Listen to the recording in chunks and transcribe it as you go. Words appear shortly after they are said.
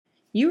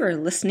You are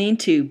listening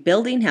to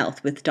Building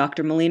Health with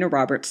Dr. Melina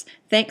Roberts.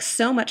 Thanks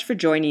so much for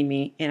joining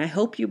me, and I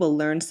hope you will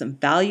learn some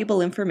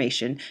valuable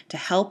information to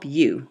help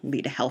you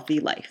lead a healthy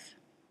life.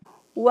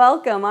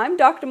 Welcome, I'm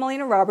Dr.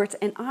 Melina Roberts,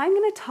 and I'm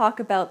going to talk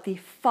about the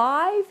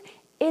 5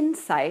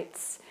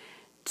 insights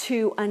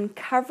to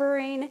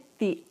uncovering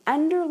the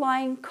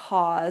underlying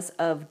cause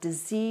of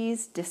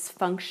disease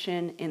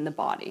dysfunction in the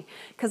body.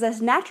 Because as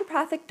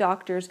naturopathic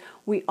doctors,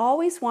 we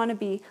always want to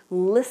be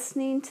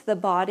listening to the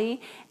body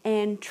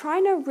and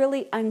trying to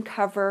really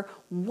uncover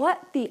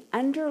what the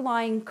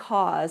underlying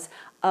cause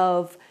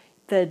of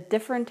the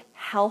different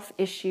health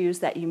issues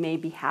that you may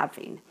be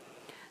having.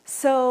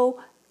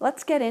 So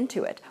let's get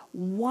into it.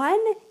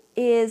 One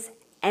is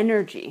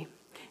energy.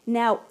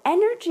 Now,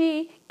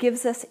 energy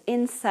gives us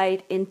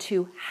insight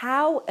into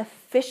how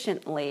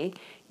efficiently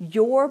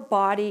your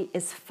body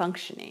is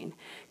functioning,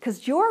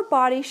 because your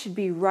body should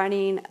be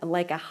running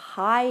like a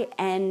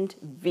high-end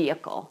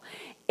vehicle.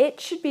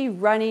 It should be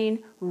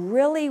running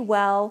really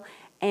well,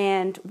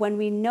 and when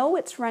we know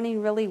it's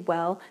running really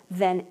well,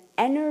 then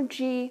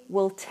energy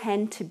will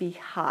tend to be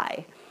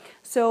high.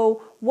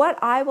 So what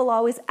I will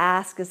always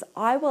ask is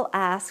I will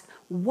ask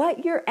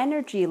what your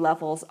energy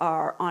levels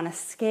are on a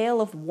scale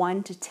of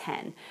 1 to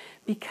 10,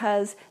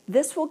 because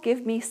this will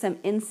give me some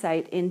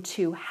insight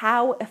into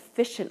how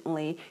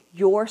efficiently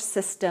your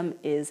system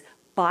is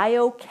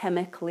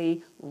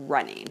biochemically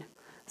running.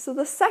 So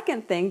the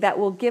second thing that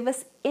will give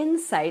us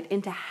insight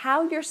into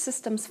how your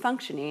system's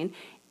functioning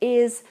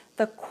is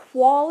the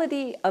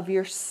quality of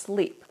your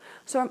sleep.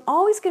 So I'm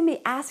always going to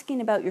be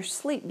asking about your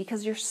sleep,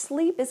 because your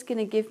sleep is going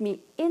to give me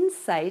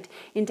insight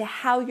into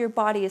how your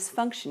body is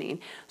functioning.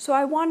 So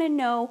I want to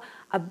know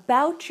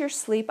about your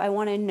sleep. I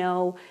want to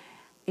know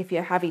if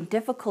you're having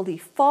difficulty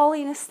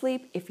falling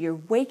asleep, if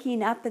you're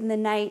waking up in the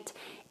night,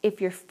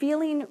 if you're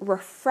feeling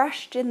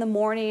refreshed in the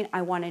morning.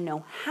 I want to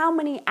know how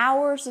many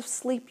hours of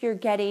sleep you're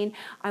getting.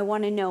 I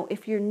want to know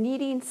if you're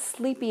needing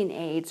sleeping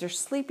aids or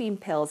sleeping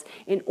pills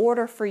in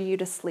order for you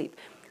to sleep.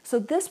 So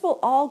this will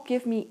all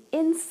give me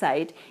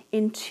insight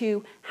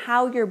into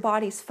how your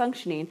body's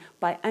functioning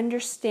by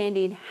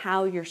understanding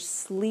how your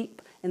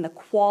sleep and the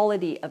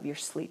quality of your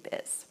sleep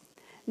is.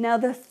 Now,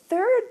 the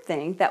third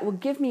thing that will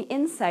give me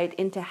insight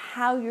into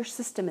how your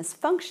system is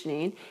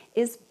functioning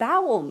is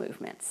bowel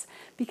movements,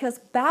 because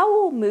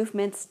bowel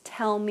movements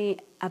tell me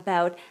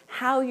about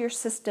how your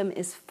system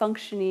is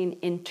functioning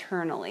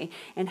internally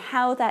and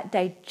how that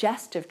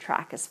digestive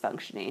tract is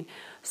functioning.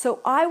 So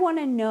I want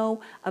to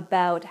know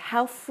about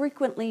how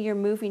frequently you're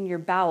moving your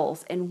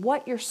bowels and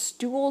what your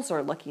stools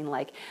are looking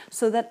like,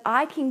 so that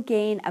I can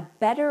gain a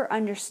better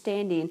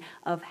understanding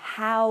of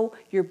how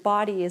your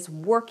body is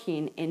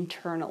working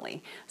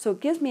internally. So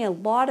it gives me a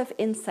lot of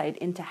insight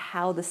into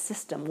how the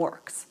system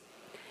works.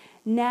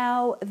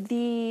 Now,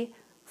 the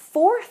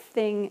fourth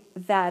thing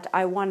that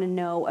I want to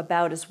know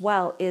about as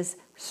well is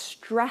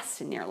stress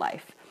in your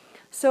life.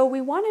 So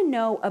we want to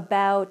know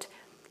about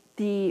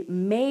the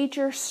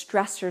major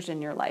stressors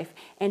in your life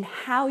and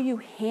how you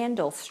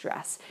handle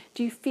stress.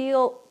 Do you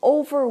feel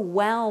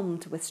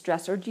overwhelmed with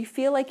stress, or do you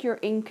feel like you're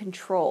in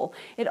control?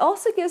 It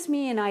also gives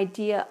me an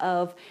idea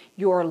of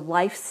your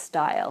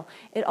lifestyle.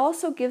 It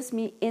also gives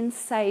me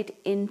insight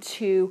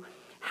into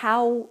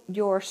how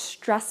your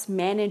stress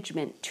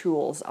management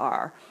tools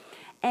are.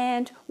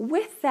 And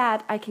with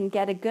that, I can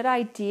get a good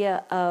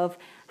idea of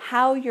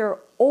how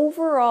your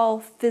overall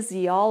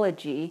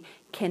physiology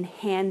can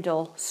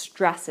handle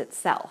stress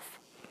itself.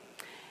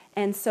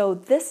 And so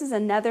this is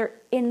another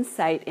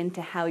insight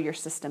into how your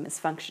system is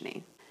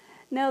functioning.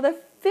 Now,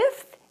 the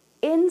fifth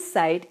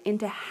insight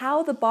into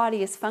how the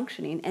body is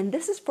functioning, and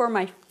this is for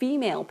my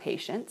female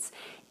patients,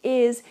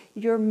 is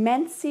your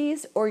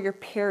menses or your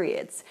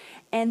periods.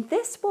 And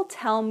this will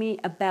tell me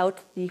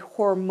about the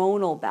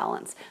hormonal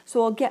balance.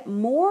 So I'll get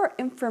more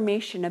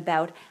information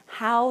about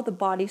how the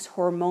body's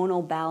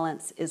hormonal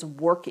balance is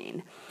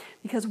working.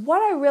 Because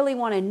what I really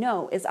want to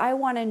know is I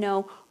want to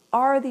know,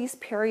 are these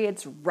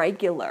periods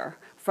regular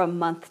from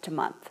month to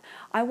month?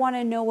 I want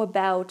to know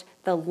about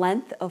the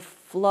length of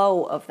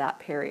flow of that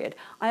period.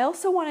 I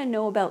also want to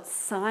know about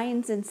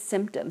signs and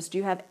symptoms. Do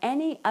you have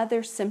any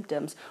other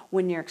symptoms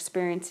when you're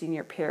experiencing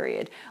your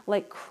period,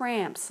 like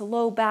cramps,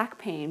 low back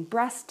pain,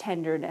 breast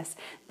tenderness?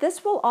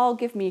 This will all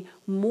give me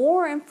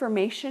more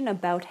information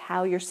about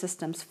how your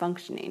system's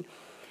functioning.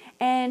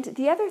 And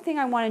the other thing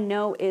I want to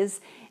know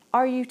is,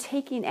 are you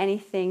taking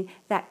anything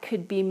that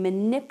could be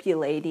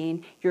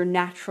manipulating your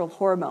natural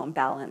hormone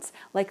balance,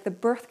 like the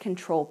birth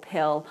control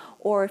pill,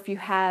 or if you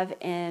have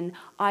an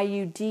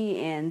IUD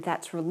in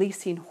that's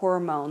releasing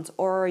hormones,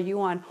 or are you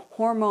on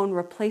hormone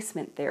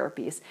replacement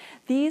therapies?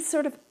 These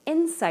sort of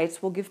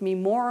insights will give me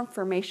more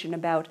information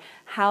about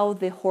how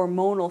the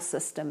hormonal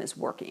system is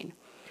working.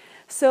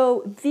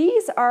 So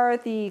these are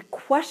the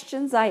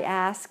questions I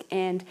ask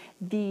and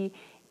the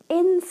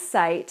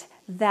insight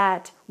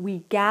that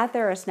we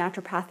gather as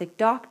naturopathic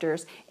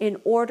doctors in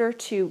order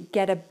to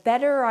get a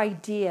better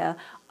idea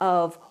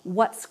of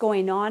what's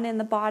going on in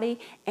the body,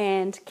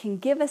 and can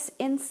give us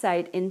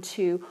insight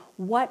into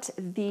what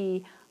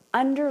the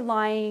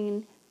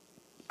underlying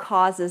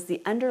causes,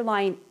 the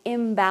underlying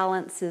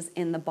imbalances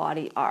in the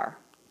body are.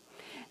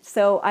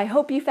 So I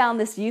hope you found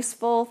this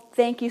useful.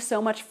 Thank you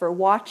so much for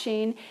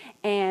watching,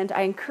 and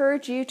I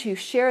encourage you to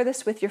share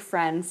this with your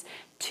friends,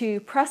 to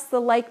press the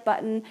like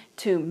button,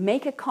 to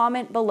make a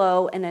comment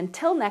below, and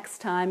until next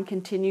time,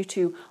 continue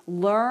to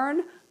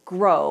learn,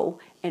 grow,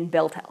 and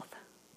build health.